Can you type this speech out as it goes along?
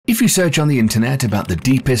If you search on the internet about the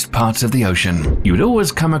deepest parts of the ocean, you would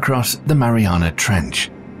always come across the Mariana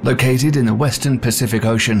Trench. Located in the western Pacific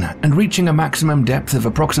Ocean and reaching a maximum depth of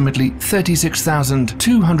approximately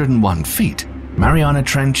 36,201 feet, Mariana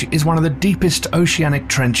Trench is one of the deepest oceanic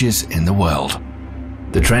trenches in the world.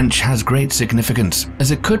 The trench has great significance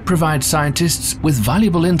as it could provide scientists with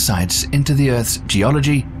valuable insights into the Earth's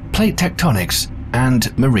geology, plate tectonics,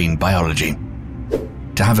 and marine biology.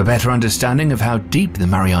 To have a better understanding of how deep the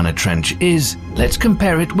Mariana Trench is, let's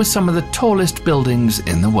compare it with some of the tallest buildings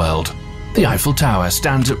in the world. The Eiffel Tower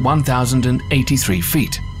stands at 1,083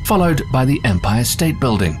 feet, followed by the Empire State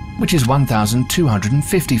Building, which is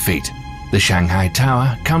 1,250 feet. The Shanghai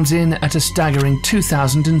Tower comes in at a staggering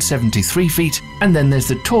 2,073 feet, and then there's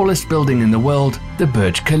the tallest building in the world, the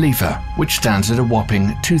Burj Khalifa, which stands at a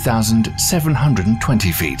whopping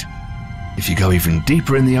 2,720 feet. If you go even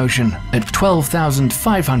deeper in the ocean, at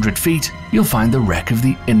 12,500 feet, you'll find the wreck of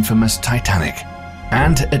the infamous Titanic.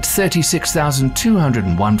 And at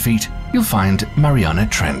 36,201 feet, you'll find Mariana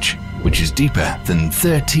Trench, which is deeper than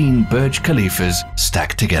 13 Burj Khalifas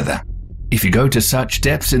stacked together. If you go to such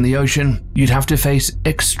depths in the ocean, you'd have to face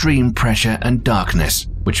extreme pressure and darkness,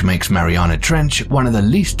 which makes Mariana Trench one of the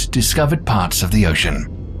least discovered parts of the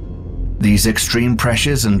ocean. These extreme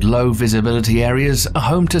pressures and low visibility areas are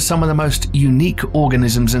home to some of the most unique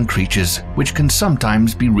organisms and creatures, which can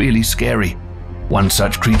sometimes be really scary. One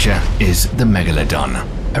such creature is the Megalodon,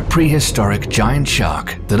 a prehistoric giant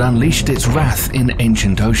shark that unleashed its wrath in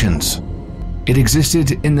ancient oceans. It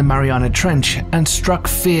existed in the Mariana Trench and struck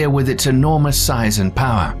fear with its enormous size and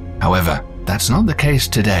power. However, that's not the case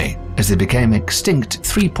today, as they became extinct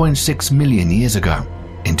 3.6 million years ago.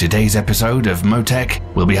 In today's episode of Motech,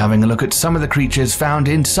 we'll be having a look at some of the creatures found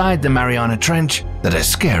inside the Mariana Trench that are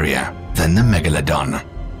scarier than the Megalodon.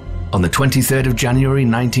 On the 23rd of January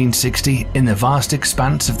 1960, in the vast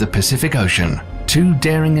expanse of the Pacific Ocean, two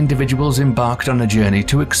daring individuals embarked on a journey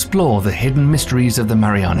to explore the hidden mysteries of the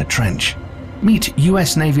Mariana Trench. Meet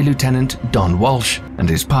US Navy Lieutenant Don Walsh and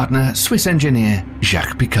his partner, Swiss engineer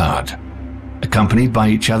Jacques Piccard. Accompanied by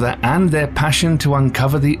each other and their passion to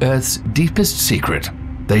uncover the Earth's deepest secret,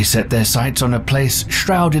 they set their sights on a place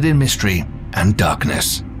shrouded in mystery and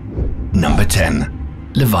darkness. Number 10.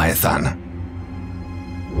 Leviathan.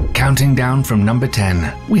 Counting down from number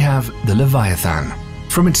 10, we have the Leviathan.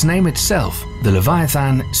 From its name itself, the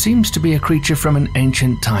Leviathan seems to be a creature from an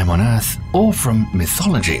ancient time on Earth or from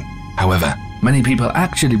mythology. However, many people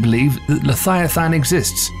actually believe that Leviathan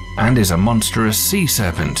exists and is a monstrous sea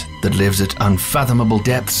serpent that lives at unfathomable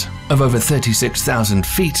depths of over 36,000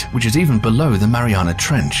 feet, which is even below the Mariana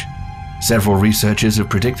Trench. Several researchers have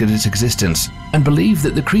predicted its existence and believe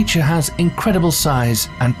that the creature has incredible size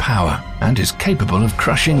and power and is capable of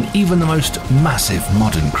crushing even the most massive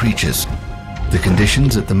modern creatures. The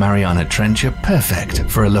conditions at the Mariana Trench are perfect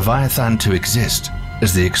for a Leviathan to exist,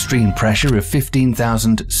 as the extreme pressure of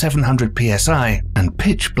 15,700 psi and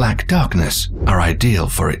pitch-black darkness are ideal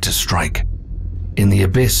for it to strike. In the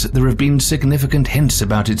abyss, there have been significant hints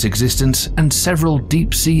about its existence, and several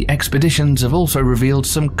deep-sea expeditions have also revealed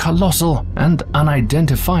some colossal and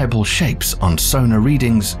unidentifiable shapes on sonar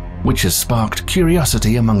readings, which has sparked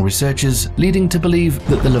curiosity among researchers, leading to believe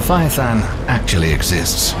that the Leviathan actually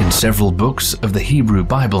exists in several books of the Hebrew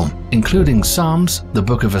Bible, including Psalms, the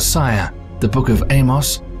Book of Isaiah, the Book of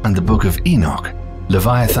Amos, and the Book of Enoch.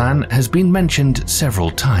 Leviathan has been mentioned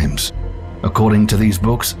several times. According to these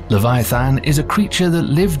books, Leviathan is a creature that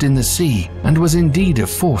lived in the sea and was indeed a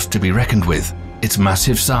force to be reckoned with. Its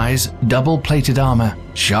massive size, double-plated armor,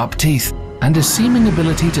 sharp teeth, and a seeming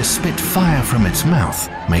ability to spit fire from its mouth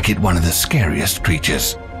make it one of the scariest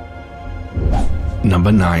creatures.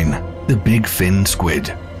 Number 9. The Big Fin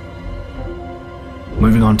Squid.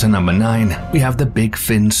 Moving on to number 9, we have the Big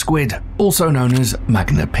Fin Squid, also known as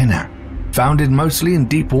Magna Pinna. Founded mostly in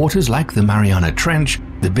deep waters like the Mariana Trench,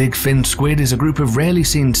 the Big Fin Squid is a group of rarely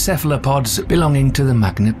seen cephalopods belonging to the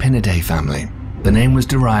Magnapinidae family. The name was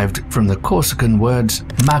derived from the Corsican words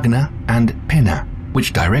magna and pinna,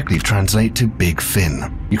 which directly translate to big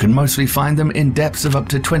fin. You can mostly find them in depths of up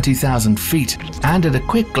to 20,000 feet, and at a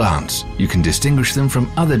quick glance, you can distinguish them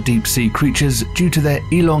from other deep-sea creatures due to their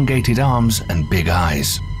elongated arms and big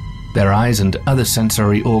eyes. Their eyes and other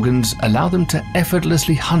sensory organs allow them to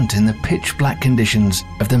effortlessly hunt in the pitch-black conditions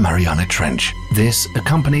of the Mariana Trench. This,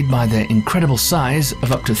 accompanied by their incredible size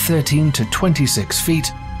of up to 13 to 26 feet,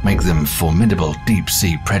 make them formidable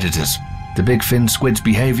deep-sea predators. The big fin squid's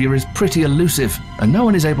behavior is pretty elusive, and no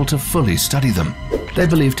one is able to fully study them. They're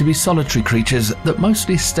believed to be solitary creatures that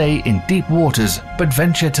mostly stay in deep waters, but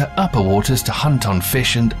venture to upper waters to hunt on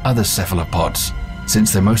fish and other cephalopods.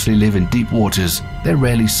 Since they mostly live in deep waters, they're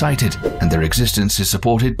rarely sighted, and their existence is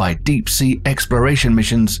supported by deep-sea exploration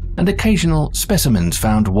missions and occasional specimens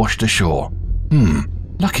found washed ashore.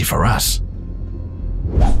 Lucky for us.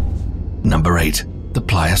 Number 8. The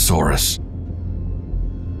Pleiosaurus.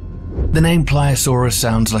 The name Pleiosaurus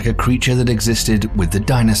sounds like a creature that existed with the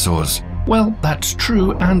dinosaurs. Well, that's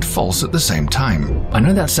true and false at the same time. I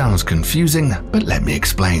know that sounds confusing, but let me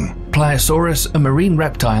explain. Pleiosaurus are marine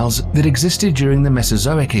reptiles that existed during the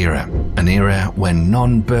Mesozoic era, an era when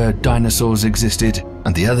non-bird dinosaurs existed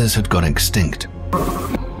and the others had gone extinct.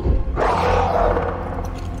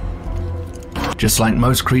 Just like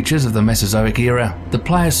most creatures of the Mesozoic era, the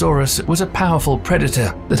Pleiosaurus was a powerful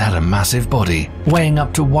predator that had a massive body, weighing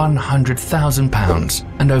up to 100,000 pounds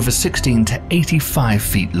and over 16 to 85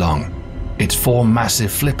 feet long. Its 4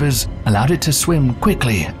 massive flippers allowed it to swim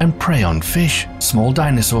quickly and prey on fish, small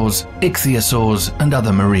dinosaurs, ichthyosaurs, and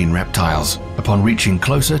other marine reptiles. Upon reaching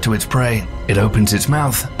closer to its prey, it opens its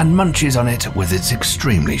mouth and munches on it with its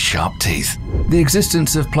extremely sharp teeth. The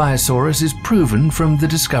existence of Pleiosaurus is proven from the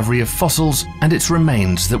discovery of fossils and its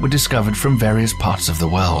remains that were discovered from various parts of the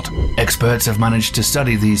world. Experts have managed to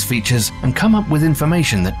study these features and come up with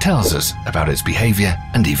information that tells us about its behavior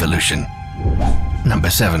and evolution. Number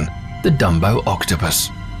 7. The Dumbo Octopus.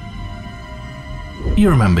 You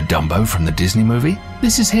remember Dumbo from the Disney movie?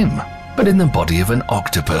 This is him, but in the body of an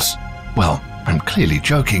octopus. Well, I'm clearly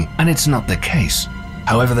joking, and it's not the case.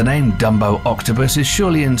 However, the name Dumbo Octopus is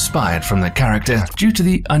surely inspired from the character due to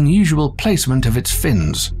the unusual placement of its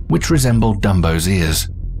fins, which resemble Dumbo's ears.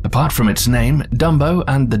 Apart from its name, Dumbo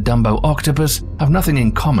and the Dumbo Octopus have nothing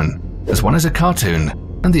in common, as one is a cartoon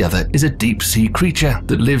and the other is a deep-sea creature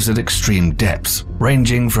that lives at extreme depths,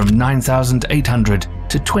 ranging from 9,800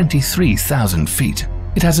 to 23,000 feet.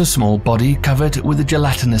 It has a small body covered with a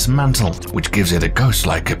gelatinous mantle, which gives it a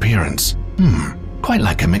ghost-like appearance. Quite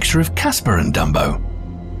like a mixture of Casper and Dumbo.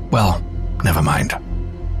 Well, never mind.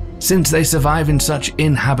 Since they survive in such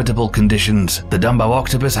inhabitable conditions, the Dumbo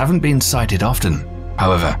octopus haven't been sighted often.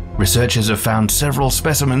 However, researchers have found several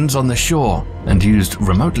specimens on the shore and used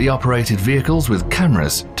remotely operated vehicles with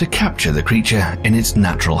cameras to capture the creature in its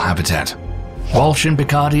natural habitat. Walsh and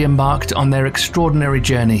Picardi embarked on their extraordinary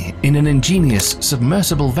journey in an ingenious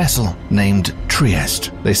submersible vessel named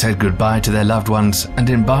Trieste. They said goodbye to their loved ones and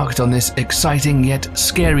embarked on this exciting yet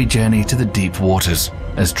scary journey to the deep waters.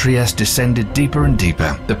 As Trieste descended deeper and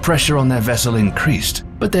deeper, the pressure on their vessel increased,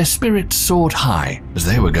 but their spirits soared high as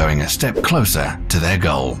they were going a step closer to their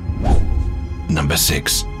goal. Number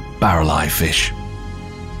 6. Barilai Fish.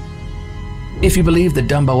 If you believe the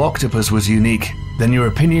Dumbo octopus was unique, then your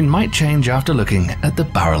opinion might change after looking at the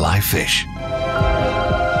Barilai Fish.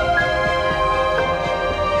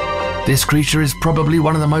 This creature is probably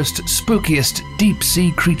one of the most spookiest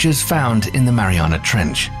deep-sea creatures found in the Mariana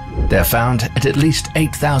Trench. They're found at least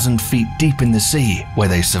 8,000 feet deep in the sea, where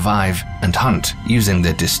they survive and hunt using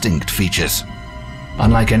their distinct features.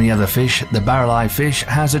 Unlike any other fish, the Barilai fish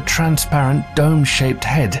has a transparent dome-shaped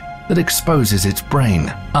head that exposes its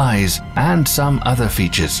brain, eyes, and some other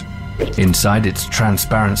features. Inside its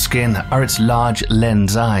transparent skin are its large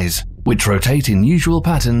lens eyes, which rotate in usual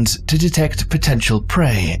patterns to detect potential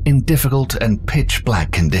prey in difficult and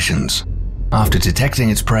pitch-black conditions. After detecting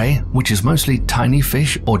its prey, which is mostly tiny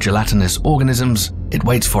fish or gelatinous organisms, it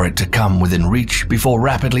waits for it to come within reach before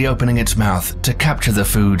rapidly opening its mouth to capture the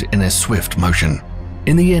food in a swift motion.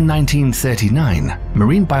 In the year 1939,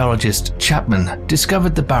 marine biologist Chapman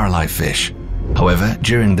discovered the Barilai fish. However,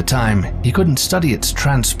 during the time, he couldn't study its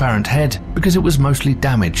transparent head because it was mostly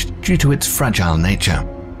damaged due to its fragile nature.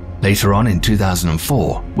 Later on in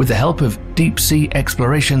 2004, with the help of deep-sea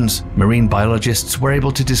explorations, marine biologists were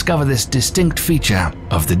able to discover this distinct feature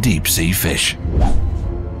of the deep-sea fish.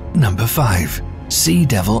 Number 5. Sea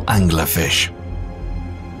Devil Anglerfish.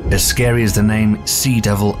 As scary as the name Sea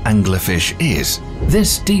Devil Anglerfish is,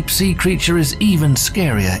 this deep-sea creature is even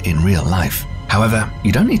scarier in real life. However,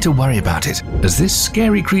 you don't need to worry about it, as this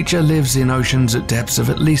scary creature lives in oceans at depths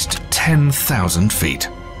of at least 10,000 feet.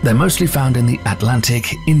 They're mostly found in the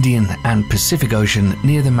Atlantic, Indian, and Pacific Ocean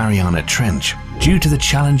near the Mariana Trench. Due to the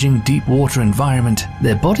challenging deep water environment,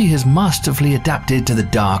 their body has masterfully adapted to the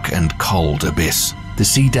dark and cold abyss. The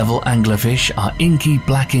Sea Devil Anglerfish are inky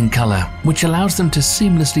black in color, which allows them to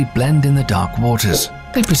seamlessly blend in the dark waters.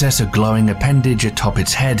 They possess a glowing appendage atop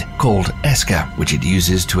its head called esker, which it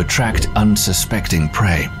uses to attract unsuspecting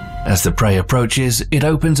prey. As the prey approaches, it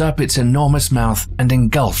opens up its enormous mouth and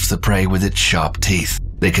engulfs the prey with its sharp teeth.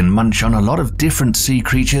 They can munch on a lot of different sea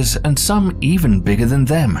creatures and some even bigger than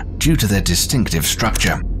them due to their distinctive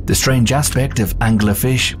structure. The strange aspect of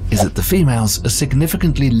anglerfish is that the females are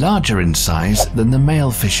significantly larger in size than the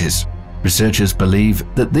male fishes. Researchers believe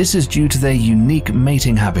that this is due to their unique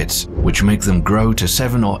mating habits, which make them grow to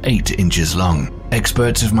 7 or 8 inches long.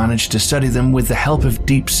 Experts have managed to study them with the help of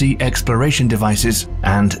deep-sea exploration devices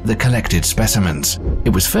and the collected specimens.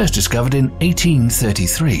 It was first discovered in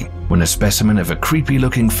 1833, when a specimen of a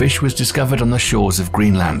creepy-looking fish was discovered on the shores of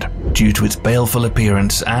Greenland. Due to its baleful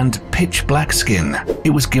appearance and pitch-black skin,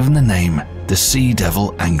 it was given the name the Sea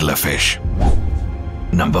Devil Anglerfish.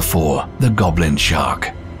 Number 4. The Goblin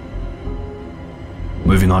Shark.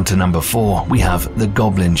 Moving on to number 4, we have the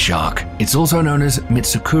Goblin Shark. It's also known as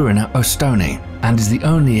Mitsukurina ostoni and is the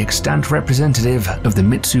only extant representative of the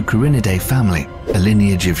Mitsukurinidae family, a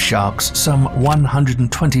lineage of sharks some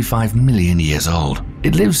 125 million years old.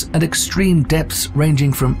 It lives at extreme depths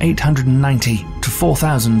ranging from 890 to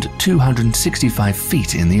 4,265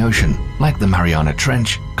 feet in the ocean, like the Mariana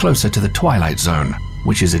Trench, closer to the twilight zone,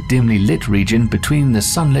 which is a dimly lit region between the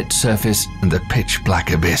sunlit surface and the pitch-black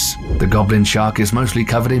abyss. The goblin shark is mostly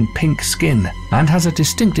covered in pink skin and has a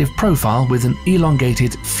distinctive profile with an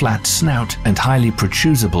elongated, flat snout and highly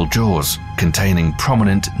protrusible jaws, containing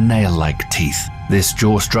prominent nail-like teeth. This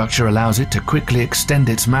jaw structure allows it to quickly extend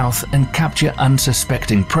its mouth and capture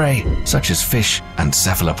unsuspecting prey, such as fish and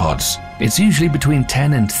cephalopods. It's usually between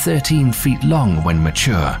 10 and 13 feet long when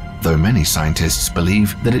mature, though many scientists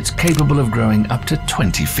believe that it's capable of growing up to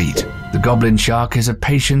 20 feet. The goblin shark is a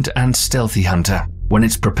patient and stealthy hunter. When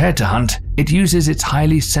it's prepared to hunt, it uses its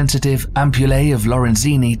highly sensitive ampullae of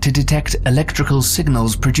Lorenzini to detect electrical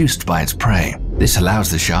signals produced by its prey. This allows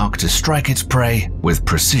the shark to strike its prey with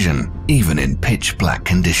precision, even in pitch-black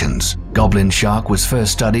conditions. Goblin shark was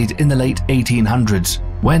first studied in the late 1800s,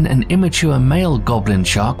 when an immature male goblin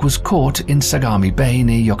shark was caught in Sagami Bay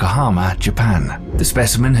near Yokohama, Japan. The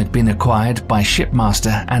specimen had been acquired by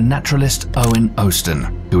shipmaster and naturalist Owen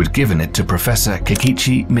Oston, who had given it to Professor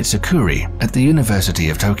Kikichi Mitsukuri at the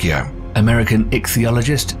University of Tokyo. American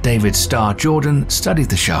ichthyologist David Starr Jordan studied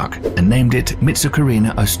the shark and named it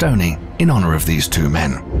Mitsukurina ostoni in honor of these two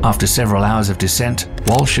men. After several hours of descent,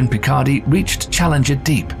 Walsh and Picardi reached Challenger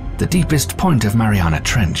Deep, the deepest point of Mariana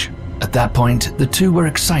Trench. At that point, the two were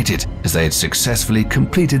excited as they had successfully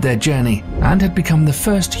completed their journey and had become the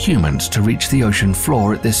first humans to reach the ocean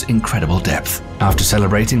floor at this incredible depth. After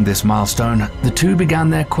celebrating this milestone, the two began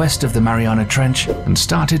their quest of the Mariana Trench and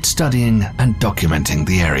started studying and documenting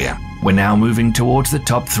the area. We're now moving towards the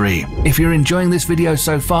top 3. If you're enjoying this video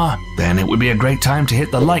so far, then it would be a great time to hit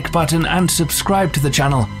the like button and subscribe to the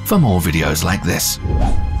channel for more videos like this.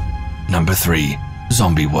 Number 3.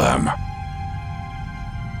 Zombie Worm.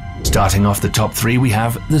 Starting off the top 3, we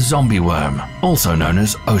have the zombie worm, also known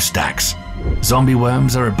as Ostax. Zombie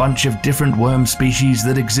worms are a bunch of different worm species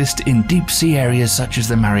that exist in deep sea areas such as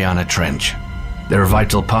the Mariana Trench. They're a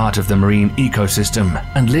vital part of the marine ecosystem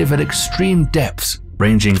and live at extreme depths,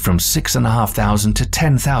 ranging from 6,500 to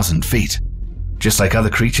 10,000 feet. Just like other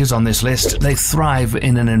creatures on this list, they thrive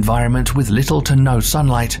in an environment with little to no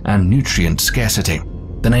sunlight and nutrient scarcity.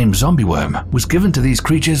 The name zombie worm was given to these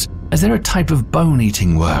creatures as they're a type of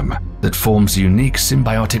bone-eating worm that forms unique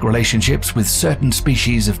symbiotic relationships with certain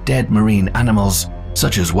species of dead marine animals,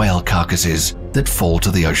 such as whale carcasses that fall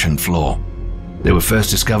to the ocean floor. They were first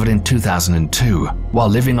discovered in 2002 while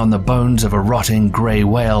living on the bones of a rotting grey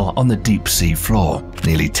whale on the deep sea floor,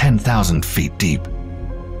 nearly 10,000 feet deep.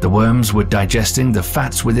 The worms were digesting the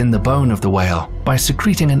fats within the bone of the whale by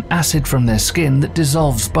secreting an acid from their skin that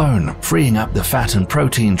dissolves bone, freeing up the fat and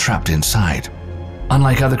protein trapped inside.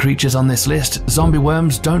 Unlike other creatures on this list, zombie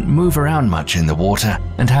worms don't move around much in the water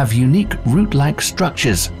and have unique root-like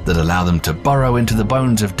structures that allow them to burrow into the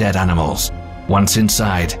bones of dead animals. Once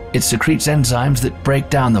inside, it secretes enzymes that break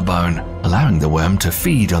down the bone, allowing the worm to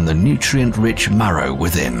feed on the nutrient-rich marrow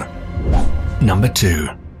within. Number 2.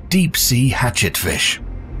 Deep Sea Hatchetfish.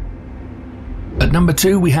 At number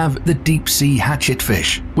 2, we have the deep sea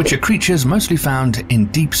hatchetfish, which are creatures mostly found in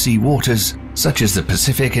deep sea waters such as the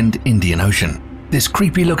Pacific and Indian Ocean. This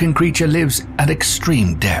creepy-looking creature lives at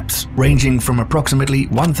extreme depths, ranging from approximately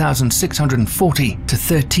 1,640 to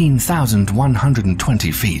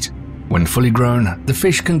 13,120 feet. When fully grown, the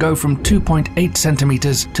fish can go from 2.8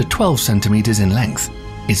 centimeters to 12 centimeters in length.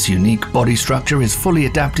 Its unique body structure is fully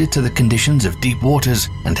adapted to the conditions of deep waters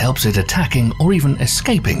and helps it attacking or even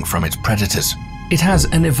escaping from its predators. It has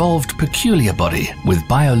an evolved peculiar body with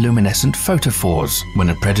bioluminescent photophores. When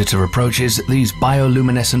a predator approaches, these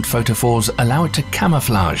bioluminescent photophores allow it to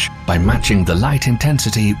camouflage by matching the light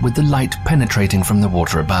intensity with the light penetrating from the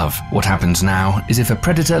water above. What happens now is if a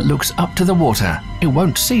predator looks up to the water, it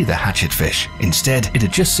won't see the hatchetfish. Instead,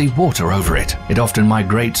 it'd just see water over it. It often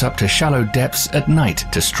migrates up to shallow depths at night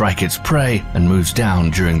to strike its prey and moves down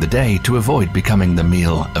during the day to avoid becoming the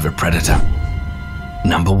meal of a predator.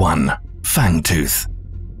 Number 1. Fangtooth.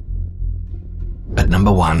 At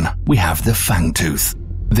number 1, we have the Fangtooth.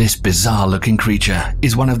 This bizarre-looking creature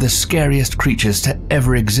is one of the scariest creatures to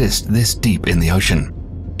ever exist this deep in the ocean.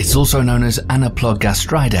 It's also known as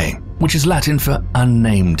Anaplogastridae, which is Latin for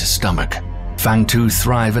unnamed stomach. Fangtooth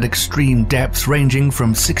thrive at extreme depths ranging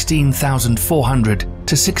from 16,400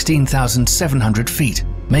 to 16,700 feet,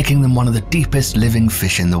 making them one of the deepest living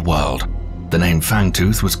fish in the world. The name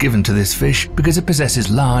Fangtooth was given to this fish because it possesses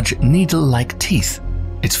large, needle-like teeth.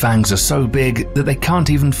 Its fangs are so big that they can't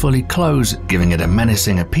even fully close, giving it a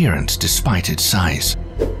menacing appearance despite its size.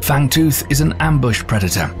 Fangtooth is an ambush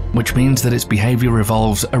predator, which means that its behavior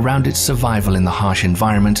revolves around its survival in the harsh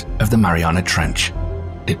environment of the Mariana Trench.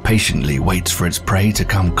 It patiently waits for its prey to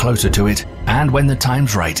come closer to it, and when the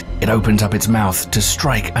time's right, it opens up its mouth to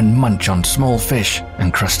strike and munch on small fish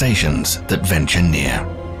and crustaceans that venture near.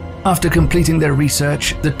 After completing their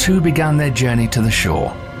research, the two began their journey to the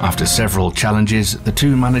shore. After several challenges, the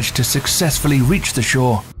two managed to successfully reach the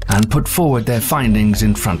shore and put forward their findings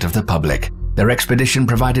in front of the public. Their expedition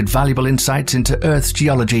provided valuable insights into Earth's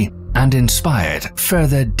geology and inspired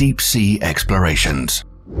further deep-sea explorations.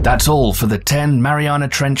 That's all for the 10 Mariana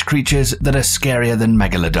Trench creatures that are scarier than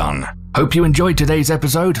Megalodon. Hope you enjoyed today's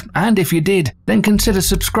episode, and if you did, then consider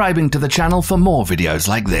subscribing to the channel for more videos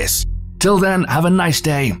like this. Till then, have a nice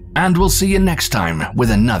day, and we'll see you next time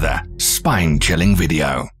with another spine-chilling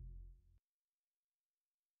video.